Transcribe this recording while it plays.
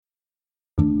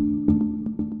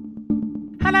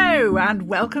Hello and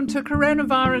welcome to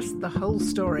Coronavirus, The Whole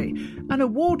Story, an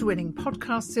award-winning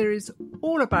podcast series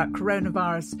all about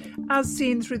coronavirus as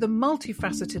seen through the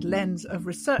multifaceted lens of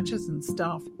researchers and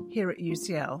staff here at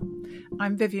UCL.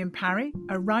 I'm Vivienne Parry,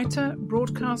 a writer,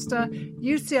 broadcaster,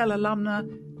 UCL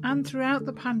alumna, and throughout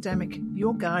the pandemic,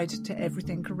 your guide to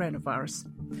everything coronavirus.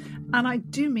 And I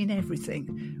do mean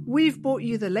everything. We've brought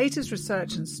you the latest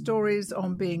research and stories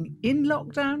on being in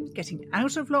lockdown, getting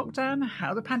out of lockdown,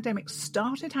 how the pandemic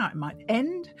started, how it might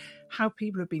end, how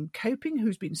people have been coping,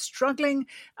 who's been struggling,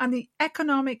 and the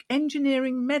economic,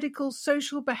 engineering, medical,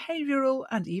 social, behavioural,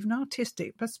 and even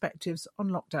artistic perspectives on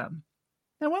lockdown.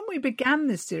 Now, when we began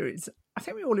this series, I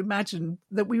think we all imagined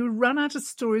that we would run out of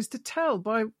stories to tell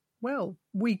by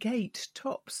week 8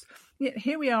 tops. Yet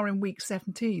here we are in week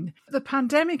 17. The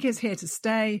pandemic is here to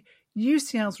stay.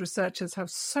 UCL's researchers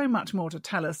have so much more to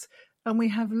tell us, and we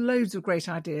have loads of great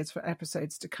ideas for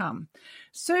episodes to come.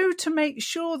 So to make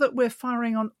sure that we're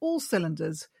firing on all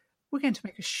cylinders, we're going to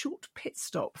make a short pit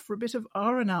stop for a bit of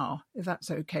R&R, if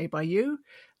that's okay by you,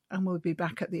 and we'll be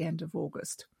back at the end of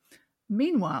August.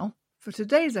 Meanwhile, for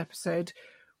today's episode,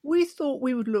 we thought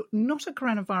we would look not at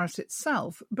coronavirus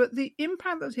itself, but the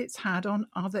impact that it's had on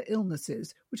other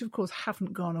illnesses, which of course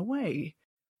haven't gone away.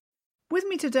 With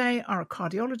me today are a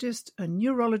cardiologist, a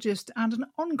neurologist, and an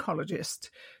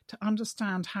oncologist to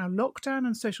understand how lockdown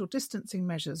and social distancing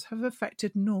measures have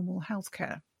affected normal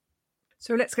healthcare.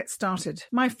 So let's get started.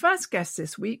 My first guest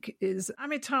this week is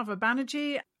Amitava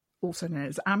Banerjee, also known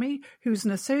as Ami, who's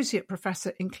an associate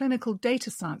professor in clinical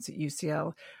data science at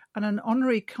UCL and an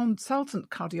honorary consultant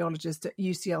cardiologist at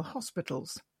UCL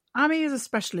hospitals. Ami is a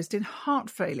specialist in heart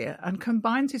failure and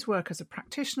combines his work as a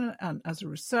practitioner and as a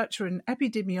researcher in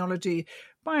epidemiology,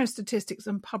 biostatistics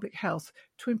and public health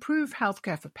to improve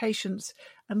healthcare for patients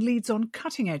and leads on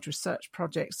cutting-edge research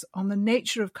projects on the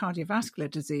nature of cardiovascular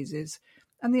diseases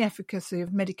and the efficacy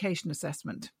of medication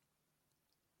assessment.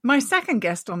 My second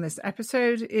guest on this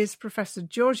episode is Professor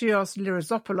Georgios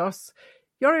Lyrizopoulos.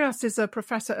 Georgios is a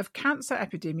professor of cancer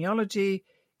epidemiology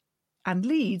and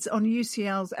leads on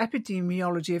UCL's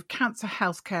Epidemiology of Cancer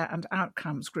Healthcare and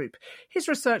Outcomes group. His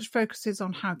research focuses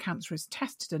on how cancer is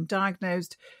tested and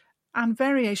diagnosed and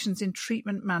variations in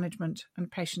treatment management and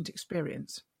patient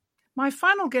experience. My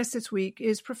final guest this week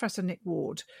is Professor Nick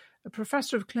Ward, a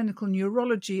professor of clinical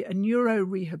neurology and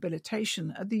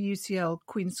neurorehabilitation at the UCL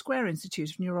Queen Square Institute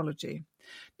of Neurology.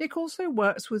 Nick also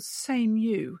works with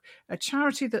SameU, a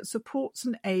charity that supports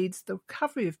and aids the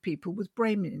recovery of people with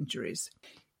brain injuries.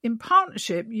 In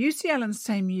partnership, UCL and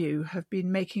SameU have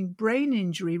been making brain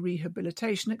injury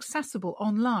rehabilitation accessible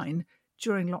online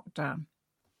during lockdown.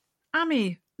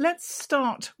 Ami, let's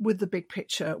start with the big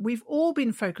picture. We've all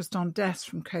been focused on deaths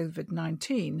from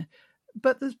COVID-19,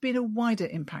 but there's been a wider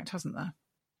impact, hasn't there?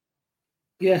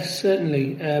 Yes,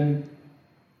 certainly.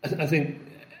 I think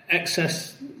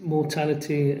excess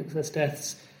mortality, excess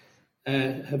deaths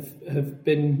have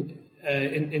been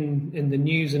in the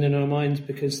news and in our minds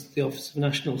because the Office of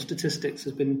National Statistics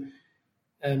has been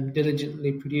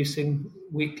diligently producing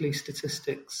weekly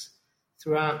statistics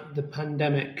throughout the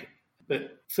pandemic.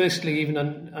 But firstly, even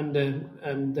under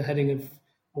the heading of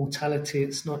mortality,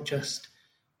 it's not just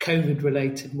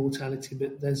COVID-related mortality,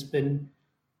 but there's been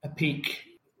a peak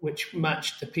which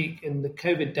matched the peak in the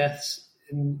COVID deaths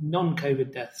in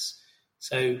non-COVID deaths.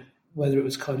 So whether it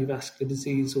was cardiovascular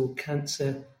disease or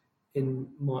cancer in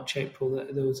March, April,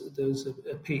 there was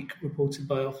a peak reported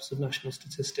by Office of National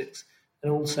Statistics.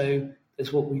 And also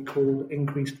there's what we call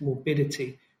increased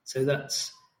morbidity. So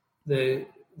that's the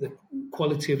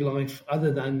quality of life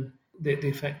other than the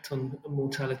effect on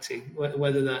mortality,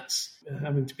 whether that's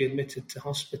having to be admitted to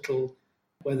hospital,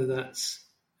 whether that's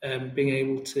being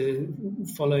able to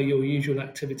follow your usual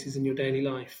activities in your daily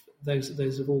life.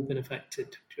 Those have all been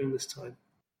affected during this time.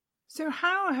 So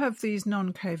how have these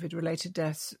non-COVID related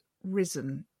deaths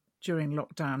risen during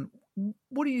lockdown?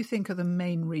 What do you think are the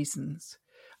main reasons?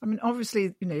 I mean,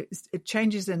 obviously, it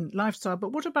changes in lifestyle,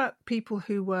 but what about people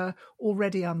who were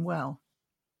already unwell?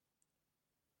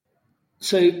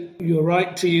 So you're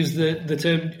right to use the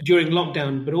term during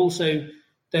lockdown, but also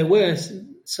there were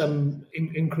some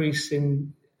increase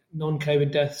in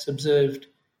non-COVID deaths observed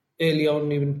early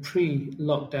on, even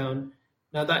pre-lockdown.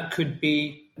 Now that could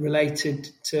be related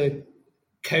to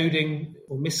coding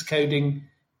or miscoding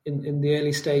in the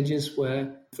early stages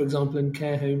where, for example, in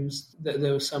care homes,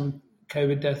 there were some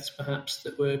COVID deaths perhaps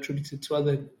that were attributed to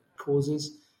other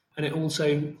causes. And it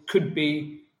also could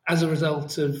be as a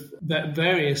result of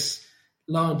various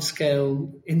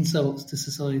large-scale insults to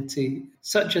society,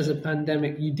 such as a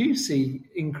pandemic. You do see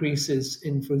increases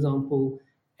in, for example,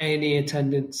 A&E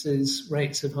attendances,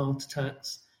 rates of heart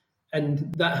attacks,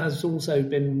 And that has also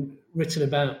been written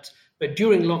about. But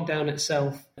during lockdown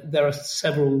itself, there are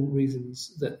several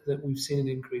reasons that we've seen an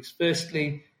increase.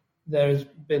 Firstly, there has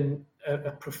been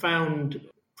a profound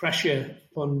pressure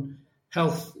on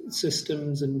health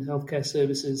systems and healthcare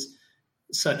services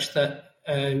such that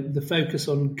the focus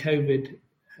on COVID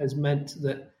has meant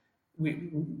that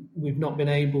we've not been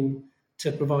able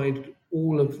to provide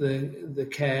all of the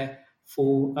care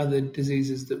for other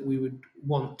diseases that we would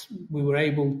want. We were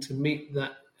able to meet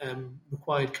that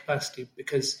required capacity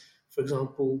because, for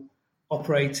example,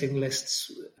 operating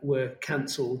lists were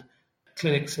cancelled,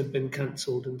 clinics have been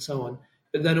cancelled and so on.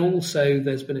 But then also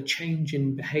there's been a change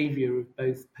in behaviour of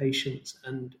both patients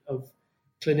and of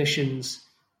clinicians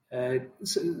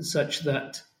such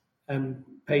that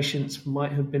patients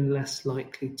might have been less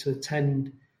likely to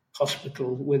attend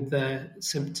hospital with their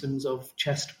symptoms of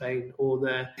chest pain or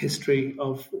their history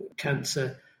of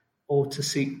cancer or to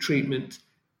seek treatment.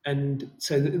 And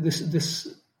so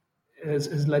this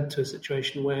has led to a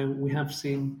situation where we have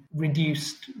seen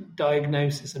reduced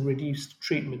diagnosis and reduced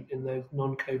treatment in those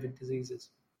non-COVID diseases.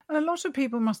 And a lot of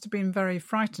people must have been very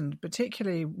frightened,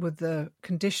 particularly with the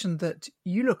condition that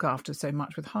you look after so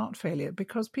much with heart failure,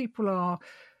 because people are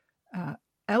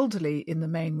elderly in the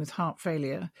main with heart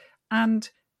failure, and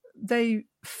they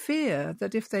fear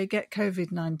that if they get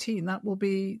COVID-19, that will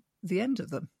be the end of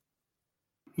them.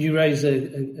 You raise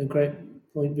a great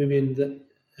point, Vivian, that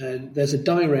there's a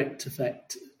direct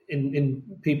effect in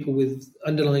people with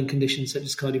underlying conditions such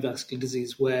as cardiovascular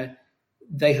disease where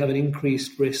they have an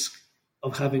increased risk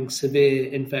of having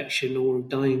severe infection or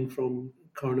dying from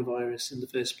coronavirus in the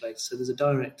first place. So there's a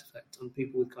direct effect on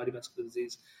people with cardiovascular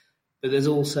disease. But there's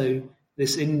also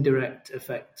this indirect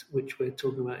effect, which we're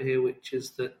talking about here, which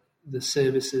is that the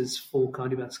services for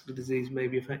cardiovascular disease may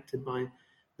be affected by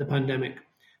the pandemic.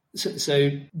 So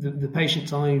the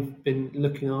patients I've been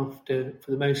looking after,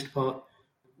 for the most part,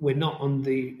 we're not on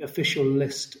the official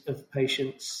list of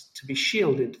patients to be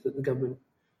shielded that the government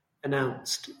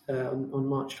announced on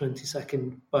March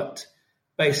 22nd, but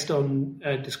based on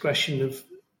discretion of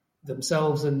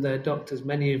themselves and their doctors,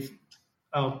 many of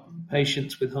our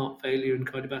patients with heart failure and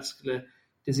cardiovascular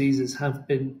diseases have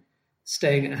been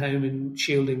staying at home and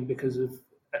shielding because of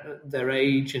their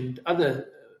age and other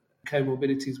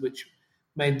comorbidities which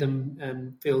made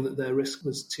them feel that their risk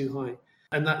was too high.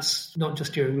 And that's not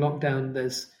just during lockdown.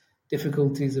 There's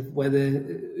difficulties of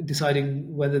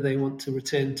deciding whether they want to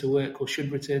return to work or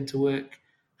should return to work,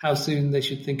 how soon they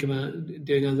should think about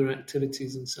doing other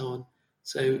activities and so on.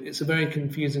 So it's a very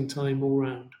confusing time all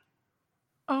round.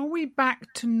 Are we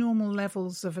back to normal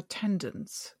levels of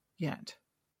attendance yet?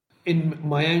 In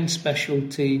my own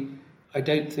specialty, I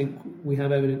don't think we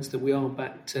have evidence that we are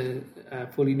back to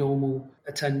fully normal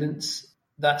attendance.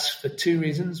 That's for two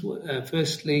reasons.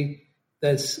 Firstly,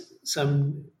 there's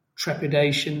some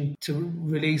trepidation to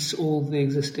release all the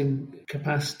existing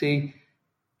capacity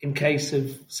in case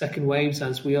of second waves,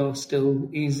 as we are still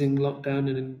easing lockdown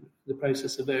and in the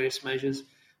process of various measures,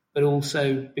 but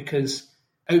also because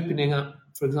opening up,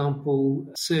 for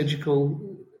example,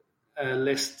 surgical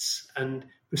lists and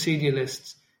procedure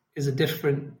lists is a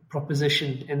different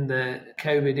proposition in the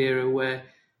COVID era where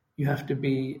you have to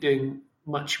be doing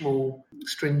much more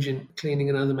stringent cleaning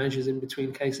and other measures in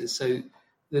between cases. So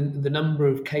the number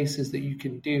of cases that you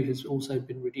can do has also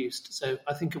been reduced. So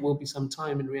I think it will be some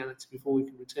time in reality before we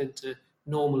can return to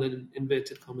normal in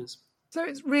inverted commas. So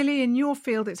it's really, in your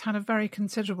field, it's had a very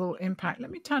considerable impact.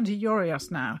 Let me turn to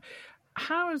Yurios now.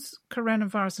 How has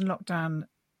coronavirus and lockdown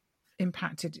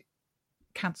impacted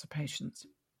cancer patients?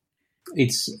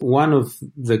 It's one of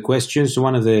the questions,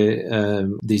 one of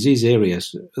the disease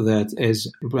areas that, as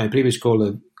my previous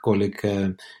colleague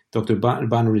Dr.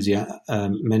 Banerjee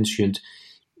mentioned,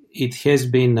 it has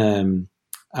been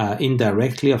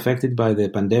indirectly affected by the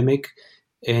pandemic,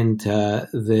 and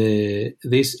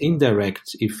these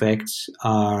indirect effects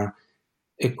are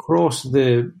across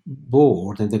the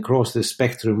board and across the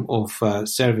spectrum of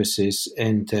services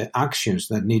and actions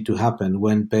that need to happen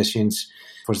when patients,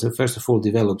 first of all,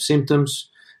 develop symptoms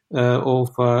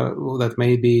that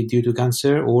may be due to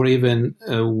cancer, or even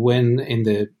when in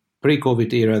the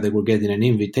pre-COVID era they were getting an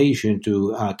invitation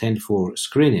to attend for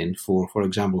screening, for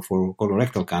example, for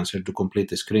colorectal cancer, to complete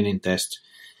the screening test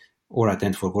or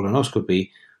attend for colonoscopy,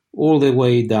 all the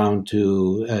way down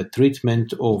to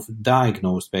treatment of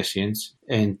diagnosed patients.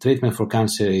 And treatment for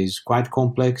cancer is quite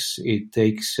complex. It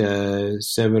takes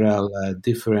several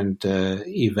different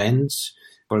events.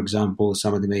 For example,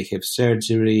 somebody may have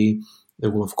surgery. They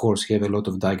will, of course, have a lot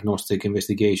of diagnostic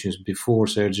investigations before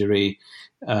surgery.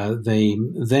 They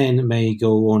then may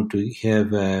go on to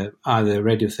have either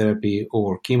radiotherapy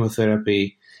or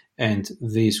chemotherapy. and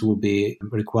this will be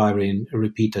requiring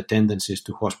repeat attendances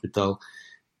to hospital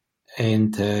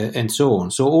and so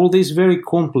on. So all this very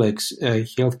complex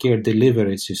healthcare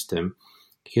delivery system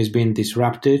has been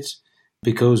disrupted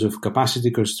because of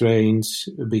capacity constraints,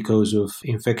 because of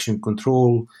infection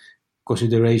control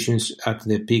considerations at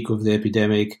the peak of the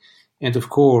epidemic, and of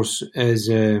course, as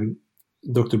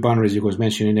Dr. Banerjee was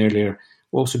mentioning earlier,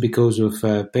 also because of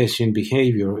patient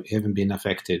behavior having been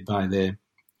affected by the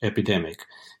epidemic.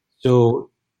 So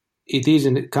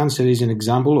cancer is an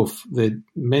example of the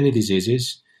many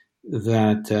diseases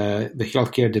that the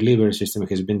healthcare delivery system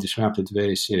has been disrupted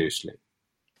very seriously.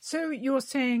 So you're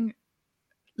saying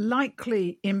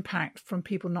likely impact from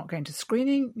people not going to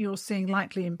screening, you're seeing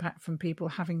likely impact from people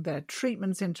having their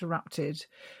treatments interrupted,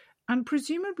 and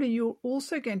presumably you're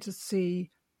also going to see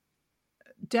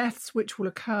deaths which will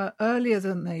occur earlier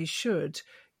than they should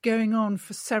going on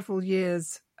for several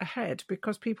years ahead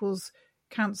because people's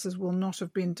cancers will not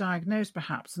have been diagnosed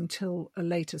perhaps until a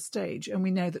later stage. And we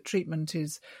know that treatment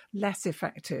is less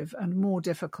effective and more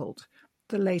difficult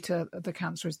the later the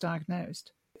cancer is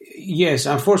diagnosed. Yes,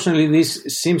 unfortunately, this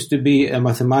seems to be a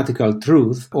mathematical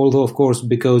truth, although, of course,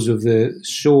 because of the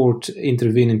short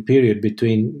intervening period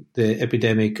between the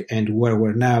epidemic and where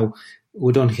we're now,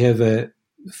 we don't have a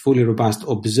fully robust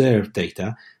observed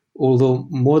data, although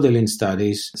modeling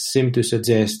studies seem to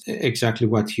suggest exactly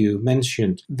what you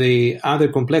mentioned. The other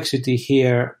complexity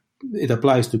here, it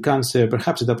applies to cancer,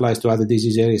 perhaps it applies to other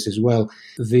disease areas as well.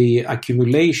 The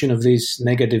accumulation of these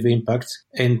negative impacts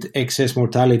and excess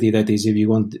mortality, that is, if you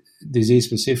want disease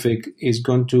specific, is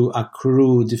going to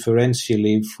accrue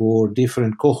differentially for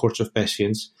different cohorts of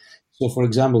patients. So, for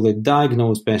example, the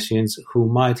diagnosed patients who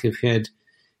might have had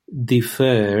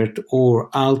deferred or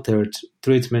altered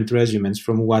treatment regimens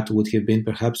from what would have been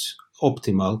perhaps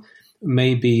optimal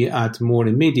may be at more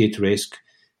immediate risk,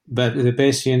 but the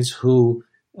patients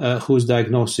whose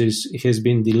diagnosis has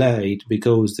been delayed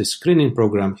because the screening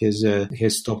program has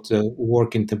stopped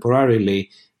working temporarily,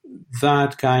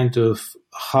 that kind of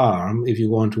harm, if you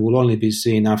want, will only be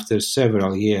seen after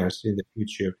several years in the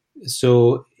future.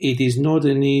 So it is not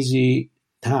an easy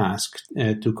task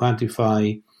to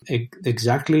quantify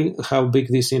exactly how big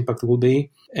this impact will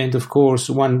be. And of course,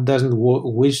 one doesn't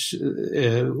wish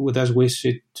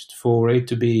it for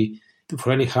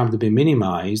any harm to be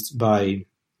minimized by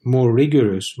more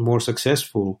rigorous, more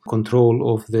successful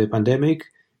control of the pandemic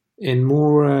and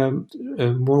more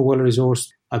well-resourced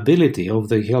ability of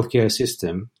the healthcare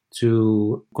system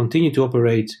to continue to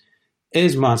operate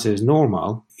as much as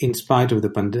normal in spite of the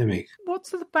pandemic. What's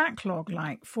the backlog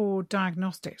like for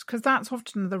diagnostics? Because that's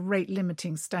often the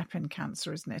rate-limiting step in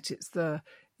cancer, isn't it? It's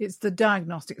the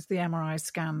diagnostics, the MRI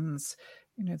scans,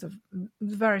 the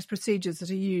various procedures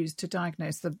that are used to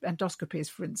diagnose, the endoscopies,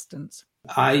 for instance.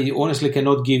 I honestly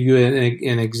cannot give you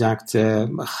an exact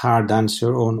hard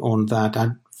answer on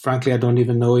that. Frankly, I don't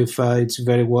even know if it's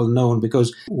very well known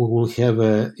because we will have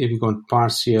a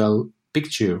partial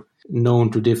picture known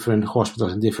to different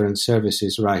hospitals and different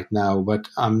services right now, but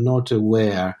I'm not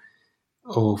aware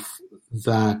of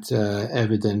that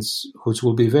evidence, which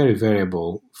will be very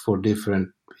variable for different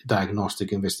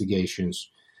diagnostic investigations.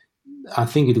 I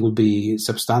think it will be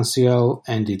substantial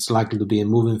and it's likely to be a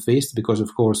moving feast because,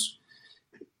 of course,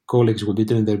 colleagues will be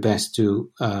doing their best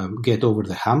to get over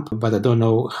the hump, but I don't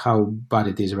know how bad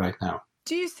it is right now.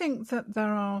 Do you think that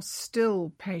there are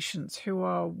still patients who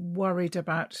are worried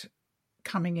about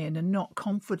coming in and not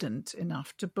confident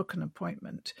enough to book an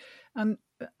appointment? And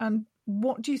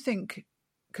what do you think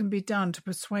can be done to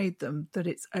persuade them that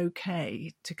it's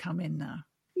okay to come in now?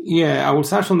 Yeah, I will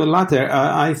start from the latter.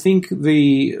 I think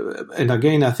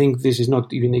I think this is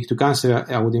not unique to cancer.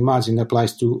 I would imagine it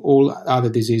applies to all other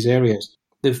disease areas.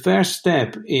 The first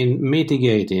step in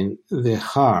mitigating the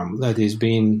harm that is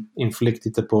being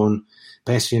inflicted upon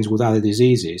patients with other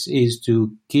diseases is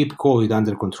to keep COVID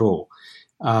under control.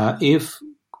 If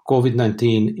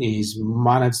COVID-19 is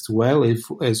managed well, if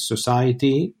as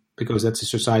society, because that's a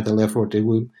societal effort, if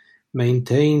we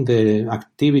maintain the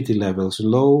activity levels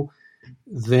low,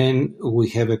 then we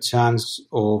have a chance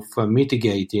of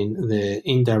mitigating the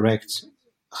indirect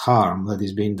harm that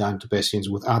is being done to patients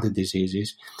with other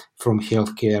diseases from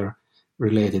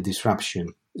healthcare-related disruption.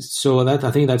 So that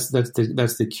I think that's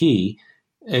the key.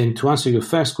 And to answer your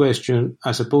first question,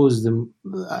 I suppose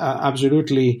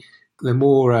absolutely the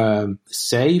more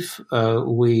safe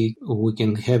we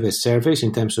can have a service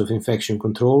in terms of infection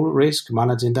control risk,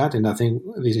 managing that, and I think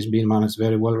this is being managed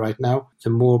very well right now, the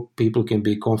more people can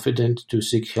be confident to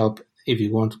seek help, if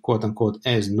you want, quote unquote,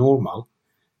 as normal.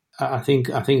 I think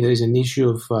there is an issue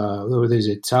of, or there is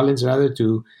a challenge rather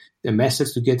to a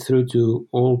message to get through to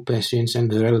all patients and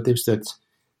the relatives that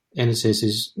NSS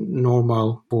is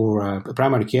normal for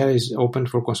primary care, is open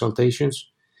for consultations.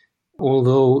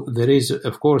 Although there is,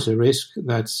 of course, a risk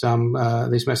that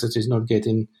this message is not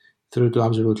getting through to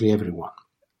absolutely everyone.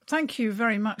 Thank you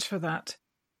very much for that.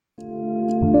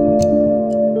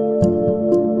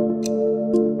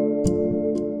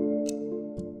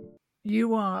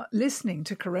 You are listening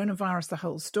to Coronavirus, The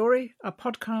Whole Story, a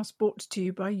podcast brought to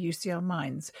you by UCL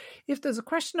Minds. If there's a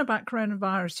question about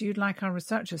coronavirus you'd like our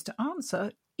researchers to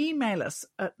answer, email us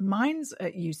at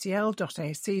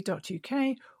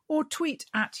minds@ucl.ac.uk or tweet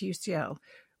 @UCL.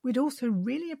 We'd also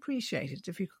really appreciate it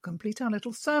if you could complete our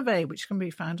little survey, which can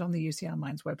be found on the UCL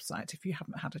Minds website if you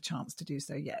haven't had a chance to do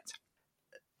so yet.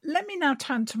 Let me now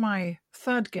turn to my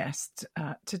third guest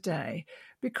today,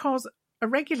 because a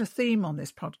regular theme on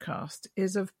this podcast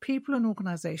is of people and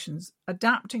organisations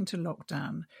adapting to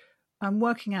lockdown and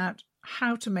working out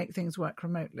how to make things work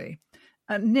remotely.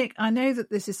 Nick, I know that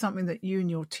this is something that you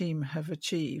and your team have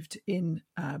achieved in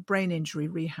brain injury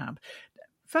rehab.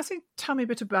 Firstly, tell me a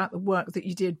bit about the work that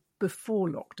you did before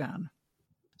lockdown.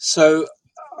 So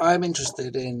I'm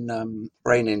interested in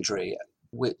brain injury,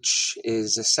 which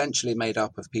is essentially made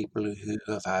up of people who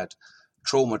have had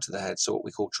trauma to the head, so what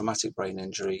we call traumatic brain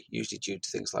injury, usually due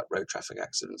to things like road traffic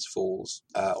accidents, falls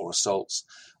or assaults,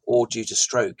 or due to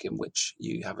stroke, in which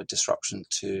you have a disruption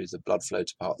to the blood flow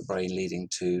to part of the brain, leading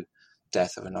to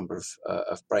death of a number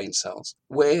of brain cells.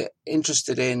 We're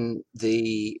interested in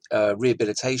the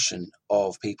rehabilitation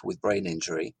of people with brain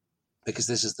injury because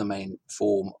this is the main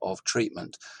form of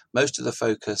treatment. Most of the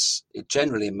focus,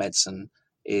 generally in medicine,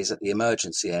 is at the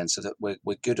emergency end, so that we're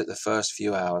good at the first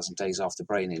few hours and days after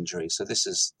brain injury. So this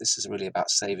is really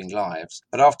about saving lives.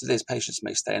 But after this, patients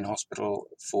may stay in hospital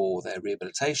for their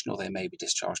rehabilitation, or they may be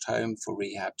discharged home for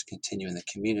rehab to continue in the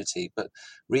community. But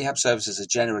rehab services are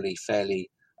generally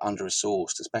fairly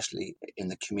under-resourced, especially in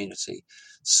the community.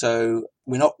 So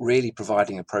we're not really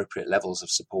providing appropriate levels of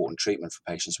support and treatment for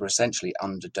patients. We're essentially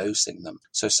underdosing them.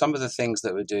 So some of the things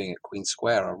that we're doing at Queen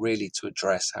Square are really to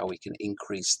address how we can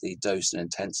increase the dose and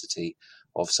intensity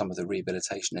of some of the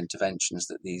rehabilitation interventions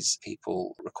that these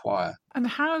people require. And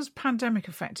how has pandemic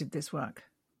affected this work?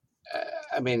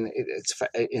 It's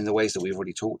in the ways that we've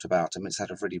already talked about. It's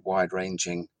had a really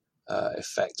wide-ranging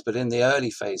effect. But in the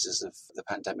early phases of the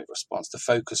pandemic response, the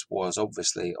focus was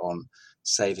obviously on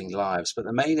saving lives. But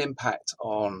the main impact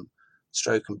on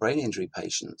stroke and brain injury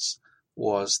patients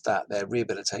was that their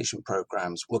rehabilitation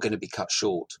programs were going to be cut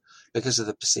short because of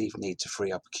the perceived need to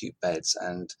free up acute beds,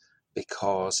 and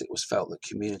because it was felt that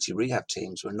community rehab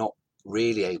teams were not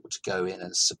really able to go in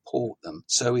and support them.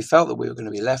 So we felt that we were going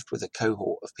to be left with a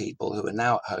cohort of people who are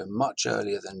now at home much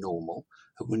earlier than normal,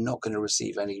 who were not going to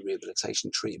receive any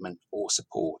rehabilitation treatment or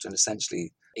support, and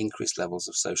essentially increased levels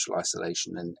of social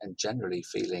isolation and generally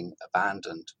feeling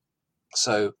abandoned.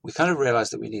 So we kind of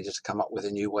realized that we needed to come up with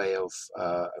a new way of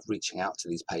reaching out to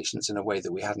these patients in a way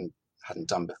that we hadn't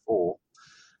done before.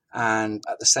 And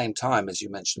at the same time, as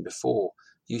you mentioned before,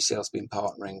 UCL's been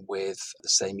partnering with the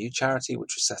Same You charity,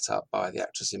 which was set up by the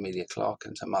actress Emilia Clarke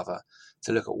and her mother,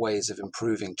 to look at ways of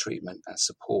improving treatment and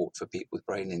support for people with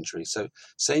brain injury. So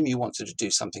Same You wanted to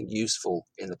do something useful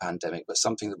in the pandemic, but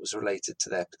something that was related to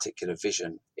their particular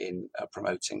vision in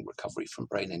promoting recovery from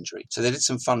brain injury. So they did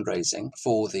some fundraising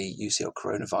for the UCL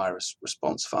Coronavirus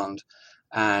Response Fund,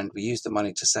 and we used the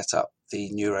money to set up the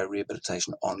Neuro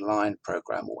Rehabilitation Online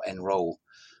Program, or Enroll,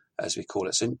 as we call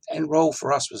it. So Enroll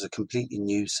for us was a completely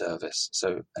new service.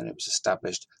 And it was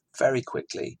established very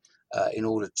quickly in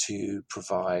order to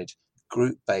provide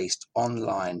group-based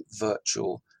online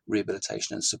virtual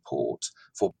rehabilitation and support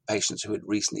for patients who had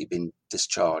recently been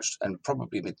discharged, and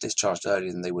probably been discharged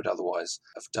earlier than they would otherwise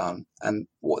have done. And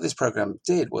what this program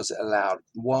did was it allowed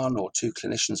 1 or 2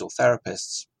 clinicians or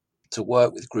therapists to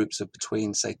work with groups of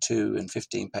between, say, 2 and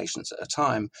 15 patients at a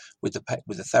time, with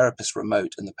the therapist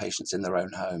remote and the patients in their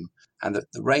own home. And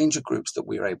the range of groups that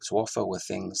we were able to offer were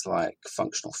things like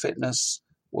functional fitness,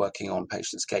 working on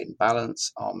patients' gait and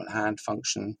balance, arm and hand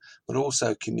function, but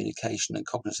also communication and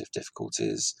cognitive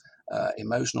difficulties,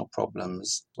 emotional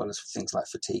problems, as well as things like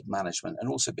fatigue management, and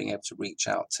also being able to reach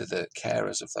out to the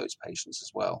carers of those patients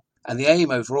as well. And the aim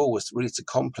overall was really to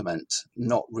complement,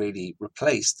 not really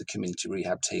replace, the community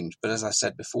rehab teams. But as I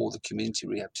said before, the community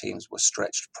rehab teams were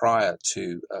stretched prior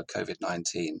to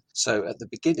COVID-19. So at the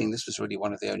beginning, this was really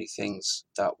one of the only things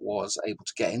that was able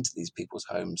to get into these people's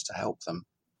homes to help them.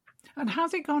 And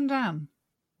how's it gone down?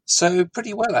 So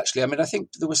pretty well, actually. I think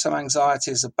there were some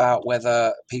anxieties about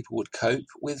whether people would cope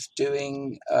with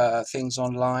doing things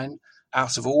online.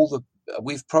 Out of all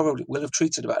we'll have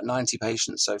treated about 90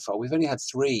 patients so far. We've only had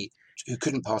 3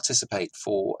 couldn't participate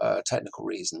for technical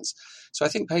reasons. So I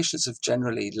think patients have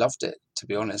generally loved it, to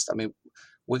be honest. I mean,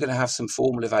 we're going to have some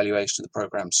formal evaluation of the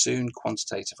program soon,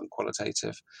 quantitative and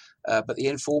qualitative. But the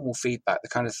informal feedback, the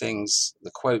kind of things,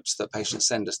 the quotes that patients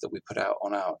send us that we put out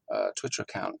on our Twitter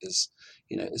account is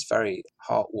very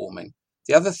heartwarming.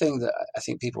 The other thing that I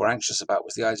think people were anxious about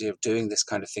was the idea of doing this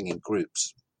kind of thing in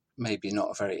groups. Maybe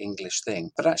not a very English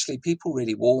thing, but actually people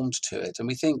really warmed to it. And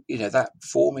we think, that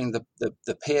forming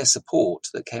the peer support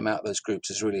that came out of those groups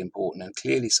is really important. And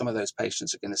clearly some of those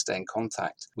patients are going to stay in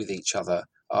contact with each other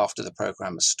after the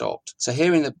program has stopped. So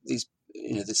hearing these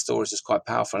stories is quite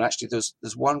powerful. And actually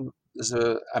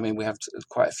we have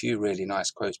quite a few really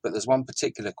nice quotes, but there's one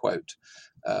particular quote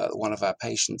one of our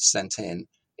patients sent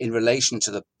in relation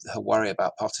to her worry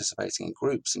about participating in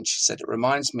groups. And she said, "It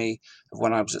reminds me of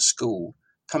when I was at school,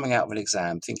 coming out of an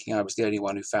exam, thinking I was the only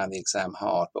one who found the exam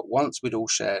hard. But once we'd all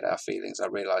shared our feelings, I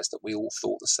realised that we all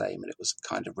thought the same, and it was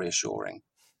kind of reassuring."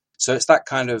 So it's that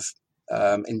kind of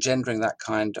engendering that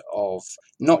kind of,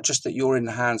 not just that you're in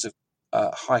the hands of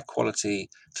high quality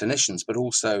clinicians, but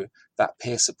also that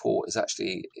peer support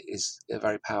is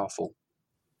very powerful.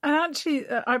 And actually,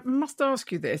 I must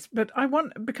ask you this, but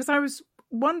because I was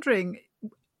wondering,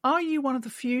 are you one of the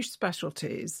few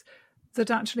specialties that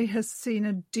actually has seen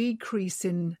a decrease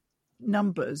in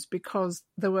numbers because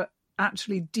there were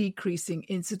actually decreasing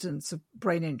incidents of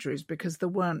brain injuries because there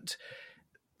weren't,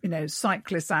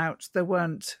 cyclists out, there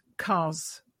weren't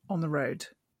cars on the road?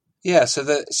 Yeah,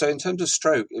 so in terms of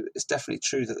stroke, it's definitely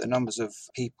true that the numbers of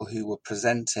people who were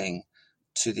presenting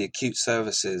to the acute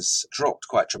services dropped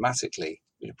quite dramatically.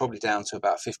 You're probably down to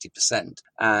about 50%.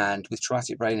 And with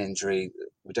traumatic brain injury,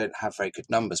 we don't have very good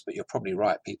numbers, but you're probably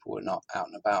right. People were not out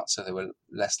and about, so they were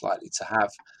less likely to have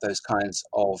those kinds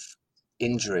of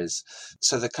injuries.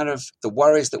 So the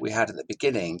worries that we had at the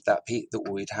beginning, that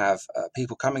we'd have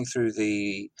people coming through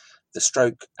the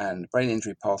stroke and brain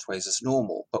injury pathways as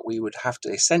normal, but we would have to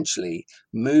essentially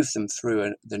move them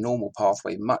through the normal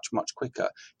pathway much, much quicker,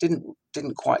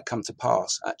 didn't quite come to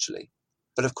pass, actually.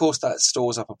 But of course, that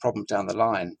stores up a problem down the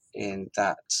line in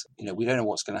that, we don't know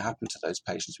what's going to happen to those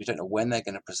patients. We don't know when they're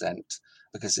going to present,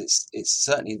 because it's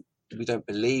certainly, we don't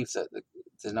believe that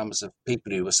the numbers of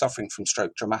people who were suffering from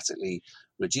stroke dramatically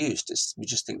reduced. We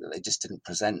just think that they just didn't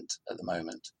present at the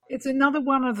moment. It's another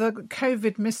one of the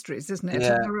COVID mysteries, isn't it?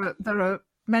 Yeah. There are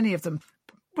many of them.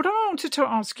 But I wanted to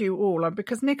ask you all,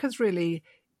 because Nick has really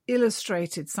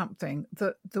illustrated something,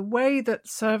 that the way that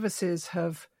services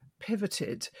have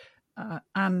pivoted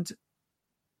and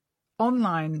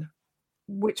online,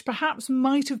 which perhaps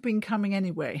might have been coming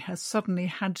anyway, has suddenly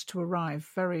had to arrive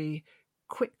very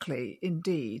quickly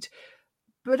indeed.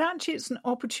 But actually it's an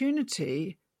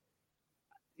opportunity.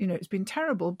 It's been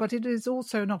terrible, but it is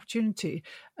also an opportunity.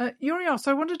 Urios,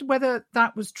 I wondered whether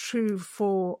that was true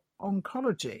for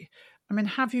oncology. I mean,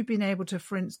 have you been able to,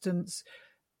 for instance,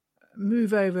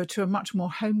 move over to a much more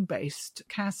home-based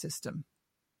care system?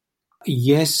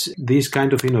 Yes, these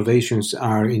kind of innovations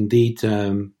are indeed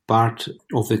part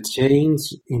of the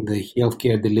change in the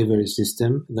healthcare delivery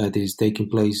system that is taking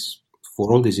place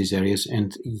for all disease areas.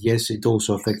 And yes, it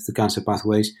also affects the cancer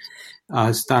pathways,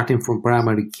 starting from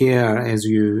primary care, as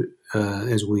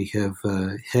we have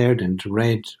heard and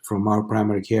read from our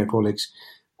primary care colleagues,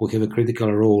 who have a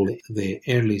critical role in the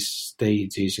early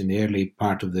stages, in the early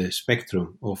part of the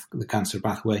spectrum of the cancer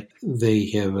pathway. They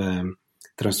have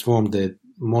transformed the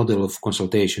model of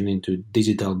consultation into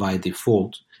digital by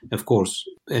default, of course,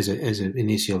 as an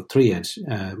initial triage,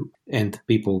 and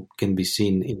people can be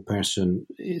seen in person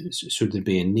should there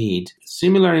be a need.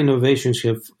 Similar innovations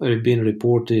have been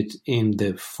reported in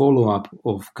the follow-up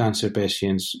of cancer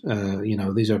patients.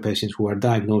 These are patients who are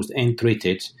diagnosed and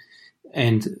treated,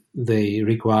 and they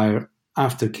require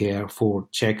aftercare for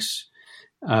checks,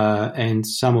 and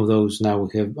some of those now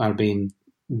are being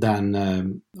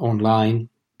done online.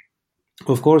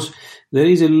 Of course, there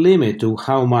is a limit to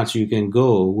how much you can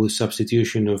go with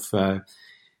substitution of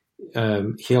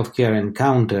healthcare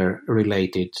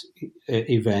encounter-related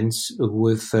events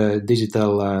with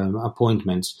digital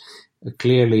appointments.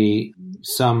 Clearly,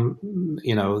 some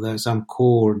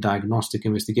core diagnostic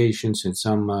investigations and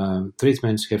some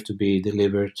treatments have to be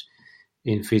delivered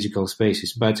in physical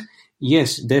spaces. But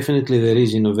yes, definitely there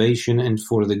is innovation, and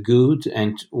for the good.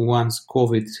 And once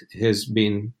COVID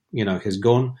has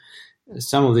gone,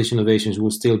 some of these innovations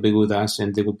will still be with us,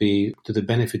 and they will be to the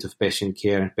benefit of patient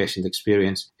care and patient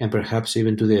experience, and perhaps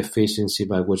even to the efficiency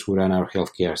by which we run our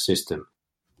healthcare system.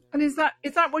 And is that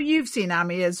what you've seen,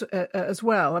 Ami, as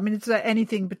well? I mean, is there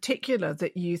anything particular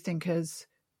that you think has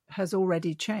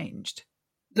already changed?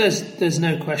 There's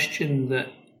no question that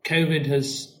COVID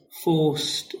has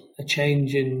forced a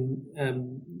change in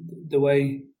the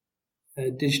way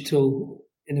digital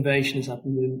innovation has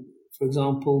happened. For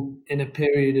example, in a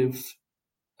period of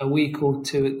a week or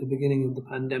two at the beginning of the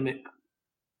pandemic,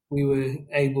 we were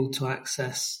able to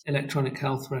access electronic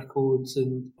health records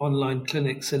and online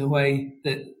clinics in a way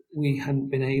that we hadn't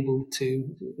been able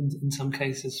to in some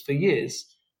cases for years.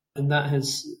 And that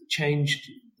has changed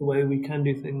the way we can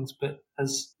do things. But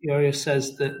as Yoria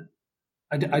says, that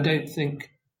I don't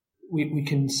think we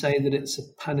can say that it's a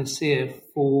panacea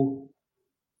for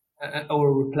or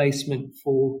a replacement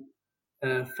for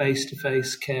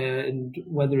face-to-face care, and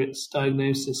whether it's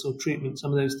diagnosis or treatment,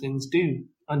 some of those things do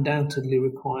undoubtedly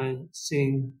require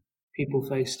seeing people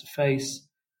face-to-face.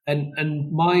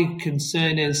 And my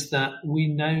concern is that we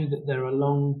know that there are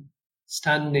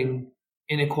long-standing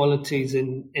inequalities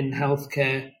in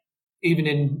healthcare,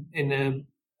 even in a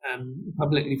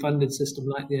publicly funded system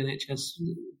like the NHS,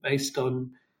 based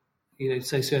on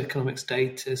socioeconomic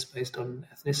status, based on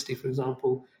ethnicity, for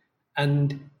example.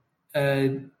 And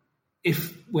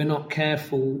if we're not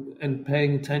careful and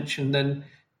paying attention, then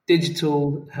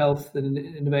digital health and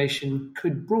innovation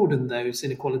could broaden those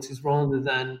inequalities rather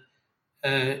than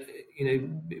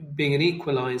being an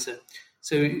equalizer.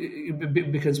 So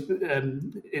because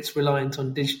it's reliant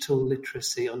on digital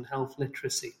literacy, on health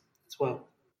literacy as well.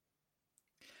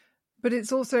 But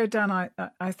it's also, Dan,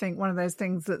 I think one of those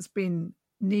things that's been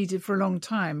needed for a long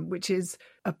time, which is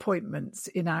appointments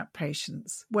in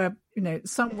outpatients, where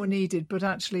some were needed, but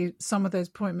actually some of those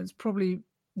appointments probably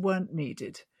weren't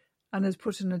needed, and has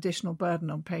put an additional burden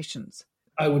on patients.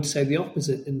 I would say the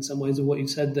opposite in some ways of what you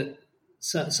said, that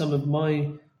some of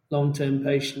my long-term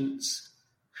patients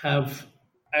have,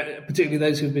 particularly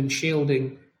those who've been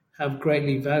shielding, have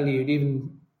greatly valued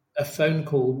even a phone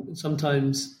call,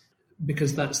 sometimes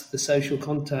because that's the social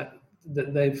contact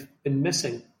that they've been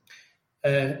missing.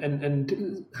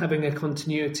 And having a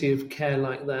continuity of care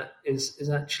like that is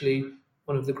actually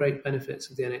one of the great benefits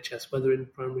of the NHS, whether in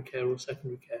primary care or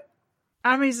secondary care.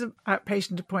 Ami's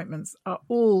outpatient appointments are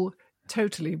all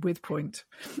totally with point.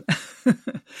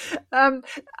 Let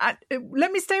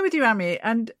me stay with you, Ami,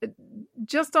 and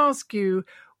just ask you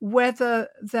whether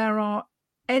there are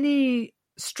any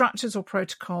structures or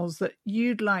protocols that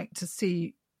you'd like to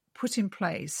see put in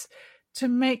place to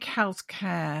make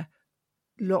healthcare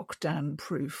lockdown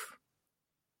proof.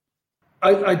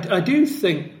 I do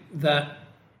think that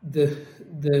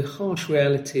the harsh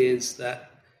reality is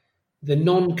that the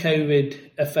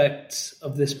non-COVID effects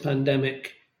of this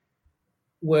pandemic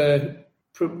were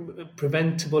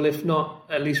preventable, if not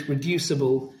at least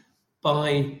reducible,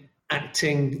 by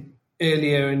acting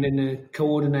earlier and in a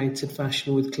coordinated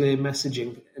fashion with clear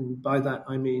messaging. And by that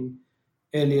I mean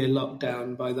earlier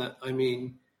lockdown. By that I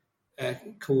mean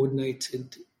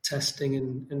coordinated testing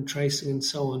and tracing and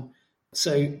so on.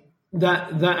 So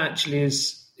that actually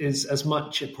is as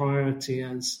much a priority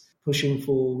as pushing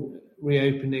for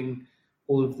reopening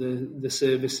all of the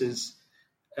services.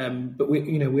 But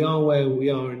we are where we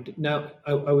are, and now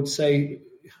I would say,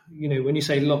 when you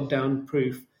say lockdown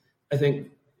proof, I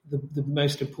think the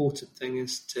most important thing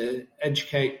is to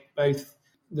educate both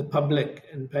the public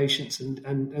and patients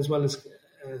and as well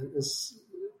as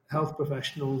health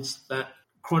professionals that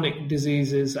chronic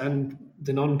diseases and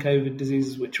the non-COVID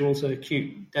diseases, which are also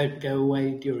acute, don't go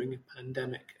away during a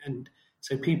pandemic. And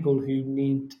so people who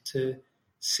need to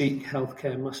seek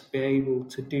healthcare must be able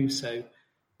to do so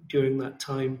during that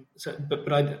time. So,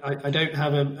 but I don't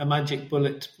have a magic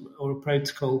bullet or a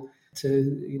protocol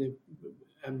to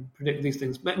predict these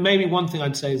things. Maybe one thing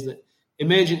I'd say is that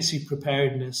emergency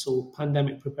preparedness or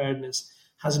pandemic preparedness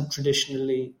hasn't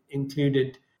traditionally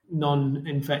included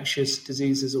non-infectious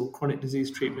diseases or chronic disease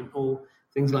treatment or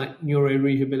things like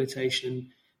neurorehabilitation.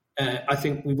 I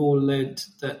think we've all learned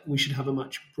that we should have a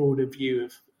much broader view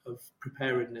of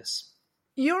preparedness.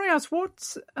 Yurias,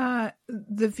 what's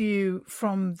the view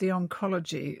from the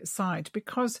oncology side?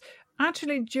 Because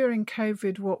actually during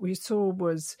COVID, what we saw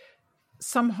was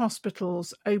some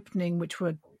hospitals opening which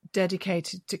were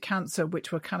dedicated to cancer,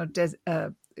 which were kind of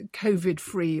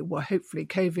COVID-free, or hopefully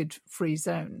COVID-free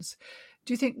zones.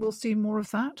 Do you think we'll see more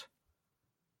of that?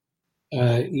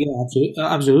 Yeah,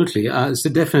 absolutely. So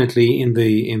definitely in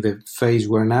the phase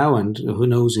we're now, and who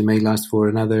knows, it may last for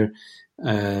another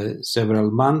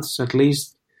several months at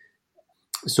least.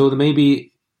 So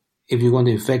maybe if you want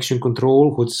infection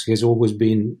control, which has always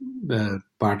been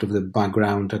part of the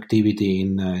background activity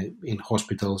in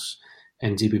hospitals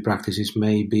and GP practices,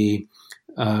 maybe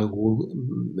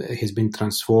has been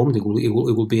transformed. It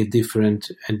will be a different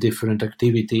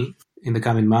activity in the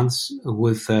coming months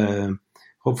with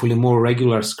hopefully more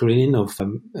regular screening of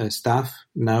staff,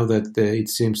 now that it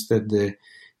seems that the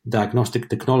diagnostic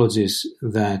technologies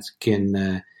that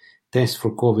can test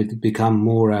for COVID become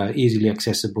more easily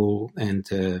accessible, and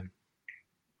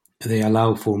they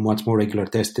allow for much more regular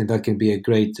testing. That can be a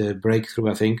great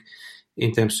breakthrough, I think,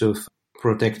 in terms of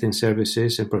protecting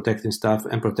services and protecting staff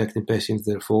and protecting patients,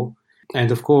 therefore.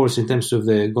 And of course, in terms of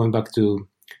going back to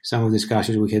some of the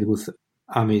discussions we had with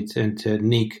Amit and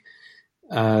Nick,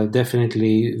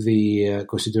 definitely the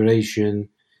consideration,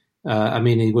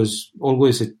 it was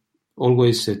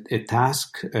always a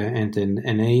task and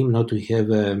an aim not to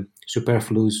have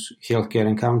superfluous healthcare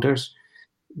encounters,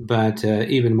 but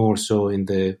even more so in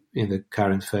the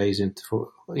current phase and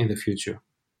in the future.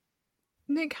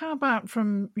 Nick, how about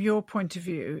from your point of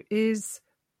view, is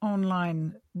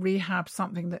online rehab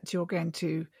something that you're going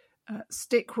to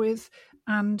stick with,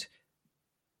 and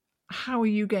how are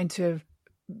you going to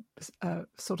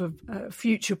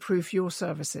future-proof your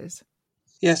services?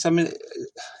 Yes,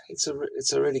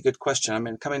 it's a really good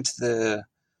question. Coming to the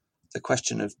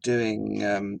question of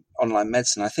doing online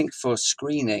medicine, I think for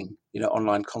screening,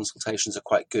 online consultations are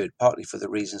quite good, partly for the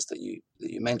reasons that you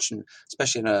mentioned,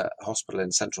 especially in a hospital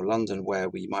in central London where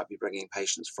we might be bringing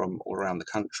patients from all around the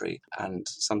country, and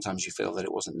sometimes you feel that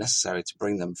it wasn't necessary to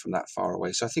bring them from that far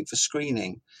away. So I think for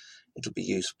screening, it'll be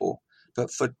useful. But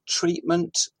for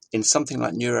treatment, in something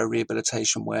like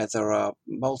neurorehabilitation, where there are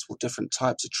multiple different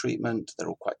types of treatment, they're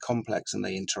all quite complex and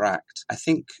they interact, I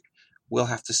think we'll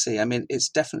have to see. It's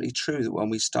definitely true that when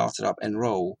we started up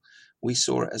Enroll, we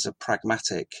saw it as a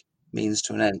pragmatic means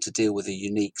to an end to deal with a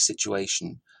unique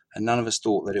situation. And none of us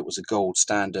thought that it was a gold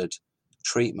standard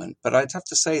treatment. But I'd have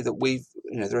to say that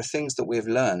there are things that we've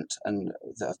learned and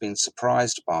that have been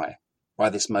surprised by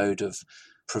this mode of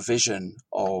provision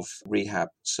of rehab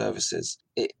services.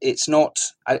 It's not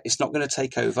going to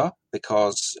take over,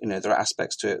 because there are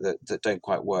aspects to it that don't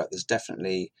quite work. There's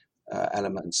definitely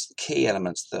key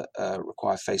elements that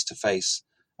require face-to-face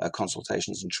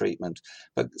consultations and treatment.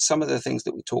 But some of the things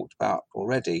that we talked about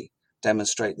already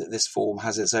demonstrate that this form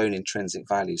has its own intrinsic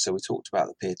value. So we talked about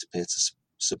the peer-to-peer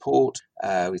support.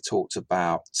 We talked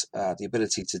about the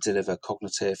ability to deliver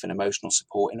cognitive and emotional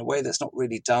support in a way that's not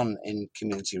really done in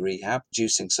community rehab,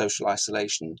 reducing social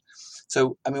isolation.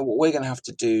 So, what we're going to have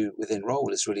to do with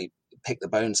Enroll is really pick the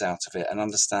bones out of it and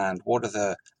understand what are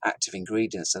the active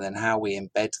ingredients, and then how we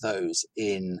embed those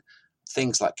in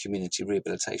things like community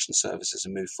rehabilitation services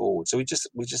and move forward. So we just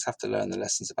have to learn the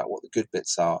lessons about what the good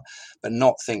bits are, but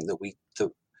not think that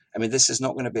this is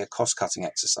not going to be a cost-cutting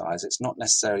exercise. It's not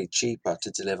necessarily cheaper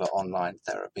to deliver online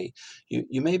therapy.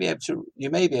 You may be able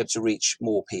to reach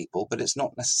more people, but it's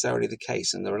not necessarily the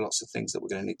case, and there are lots of things that we're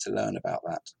going to need to learn about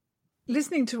that.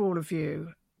 Listening to all of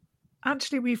you,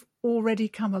 actually, we've already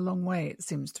come a long way, it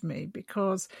seems to me,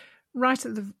 because right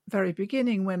at the very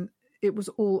beginning, when it was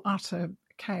all utter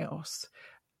chaos,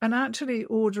 and actually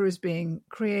order is being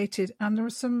created, and there are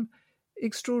some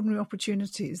extraordinary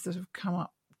opportunities that have come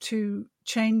up to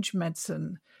change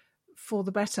medicine for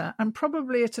the better, and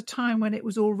probably at a time when it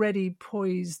was already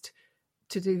poised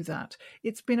to do that.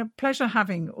 It's been a pleasure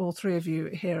having all three of you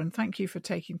here, and thank you for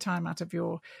taking time out of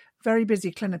your very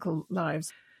busy clinical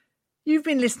lives. You've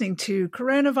been listening to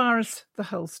Coronavirus, The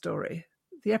Whole Story.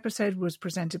 The episode was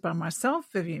presented by myself,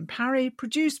 Vivienne Parry,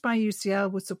 produced by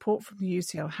UCL with support from the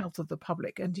UCL Health of the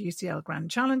Public and UCL Grand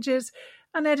Challenges,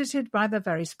 and edited by the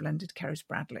very splendid Keris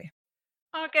Bradley.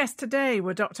 Our guests today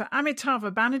were Dr.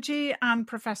 Amitava Banerjee and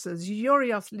Professors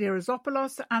Yurios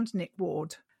Lirazopoulos and Nick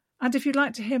Ward. And if you'd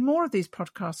like to hear more of these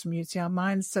podcasts from UCL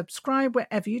Minds, subscribe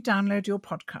wherever you download your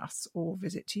podcasts, or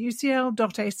visit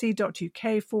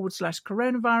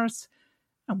ucl.ac.uk/coronavirus.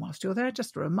 And whilst you're there,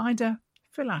 just a reminder,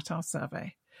 fill out our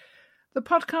survey. The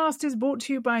podcast is brought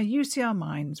to you by UCL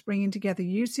Minds, bringing together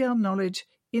UCL knowledge,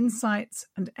 insights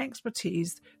and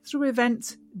expertise through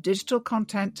events, digital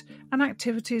content and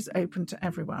activities open to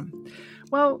everyone.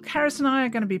 Well, Keris and I are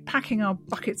going to be packing our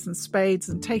buckets and spades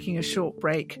and taking a short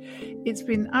break. It's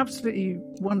been absolutely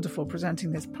wonderful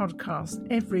presenting this podcast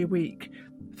every week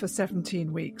for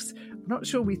 17 weeks. I'm not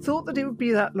sure we thought that it would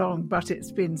be that long, but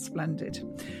it's been splendid.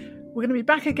 We're going to be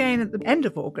back again at the end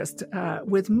of August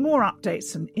with more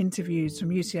updates and interviews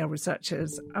from UCL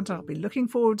researchers, and I'll be looking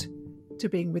forward to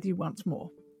being with you once more.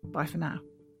 Bye for now.